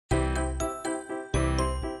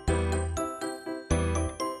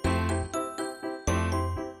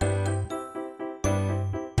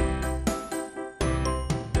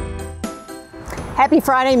Happy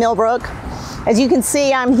Friday, Millbrook. As you can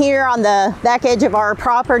see, I'm here on the back edge of our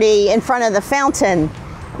property in front of the fountain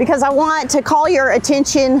because I want to call your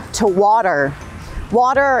attention to water.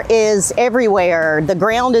 Water is everywhere. The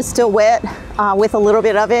ground is still wet with a little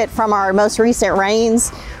bit of it from our most recent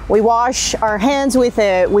rains. We wash our hands with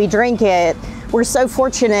it, we drink it. We're so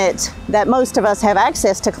fortunate that most of us have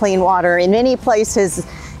access to clean water. In many places,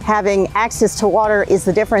 having access to water is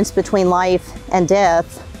the difference between life and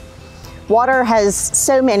death. Water has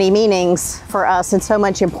so many meanings for us and so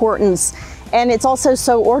much importance, and it's also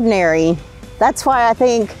so ordinary. That's why I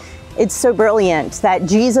think it's so brilliant that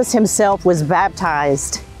Jesus himself was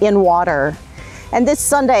baptized in water. And this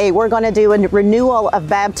Sunday, we're going to do a renewal of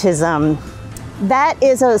baptism. That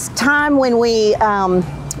is a time when we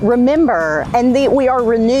remember and we are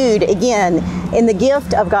renewed again in the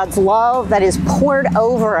gift of God's love that is poured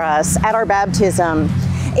over us at our baptism.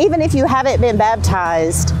 Even if you haven't been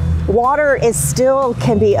baptized, water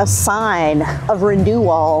can be a sign of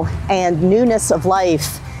renewal and newness of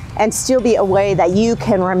life, and still be a way that you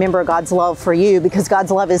can remember God's love for you, because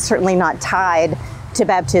God's love is certainly not tied to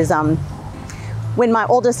baptism. When my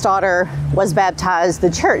oldest daughter was baptized,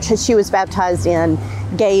 the church that she was baptized in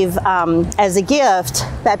gave as a gift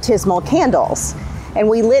baptismal candles, and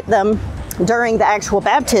we lit them during the actual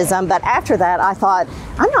baptism. But after that, I thought,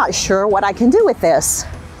 I'm not sure what I can do with this.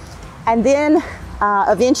 And then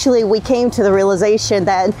eventually we came to the realization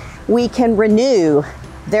that we can renew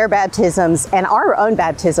their baptisms and our own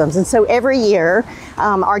baptisms. And so every year,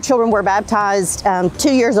 our children were baptized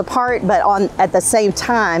 2 years apart, but at the same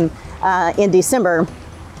time in December.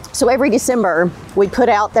 So every December, we put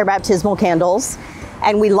out their baptismal candles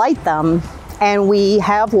and we light them, and we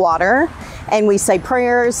have water, and we say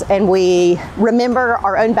prayers, and we remember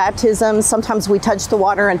our own baptisms. Sometimes we touch the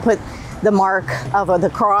water and put the mark of the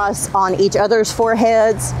cross on each other's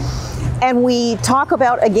foreheads. And we talk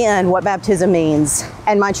about, again, what baptism means.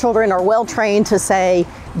 And my children are well trained to say,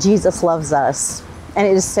 Jesus loves us. And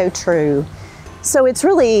it is so true. So it's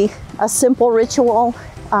really a simple ritual,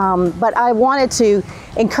 but I wanted to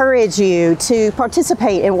encourage you to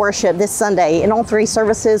participate in worship this Sunday. In all three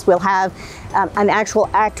services, we'll have an actual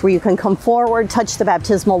act where you can come forward, touch the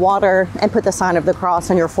baptismal water, and put the sign of the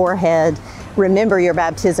cross on your forehead. Remember your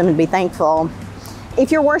baptism and be thankful.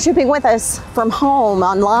 If you're worshiping with us from home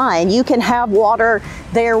online, you can have water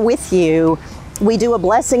there with you. We do a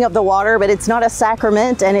blessing of the water, but it's not a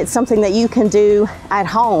sacrament, and it's something that you can do at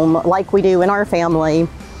home like we do in our family.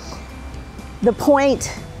 The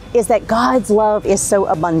point is that God's love is so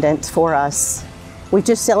abundant for us. We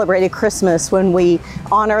just celebrated Christmas when we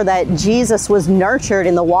honor that Jesus was nurtured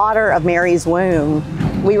in the water of Mary's womb.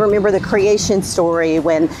 We remember the creation story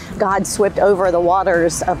when God swept over the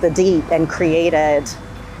waters of the deep and created.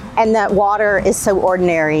 And that water is so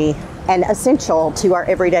ordinary and essential to our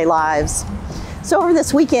everyday lives. So over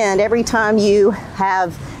this weekend, every time you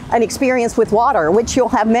have an experience with water, which you'll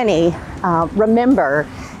have many, remember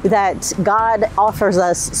that God offers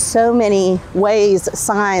us so many ways,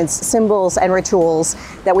 signs, symbols, and rituals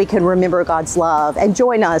that we can remember God's love. And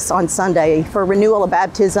join us on Sunday for renewal of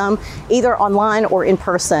baptism, either online or in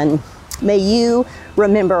person. May you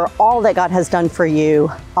remember all that God has done for you,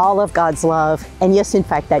 all of God's love, and yes, in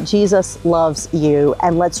fact, that Jesus loves you.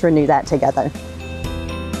 And let's renew that together.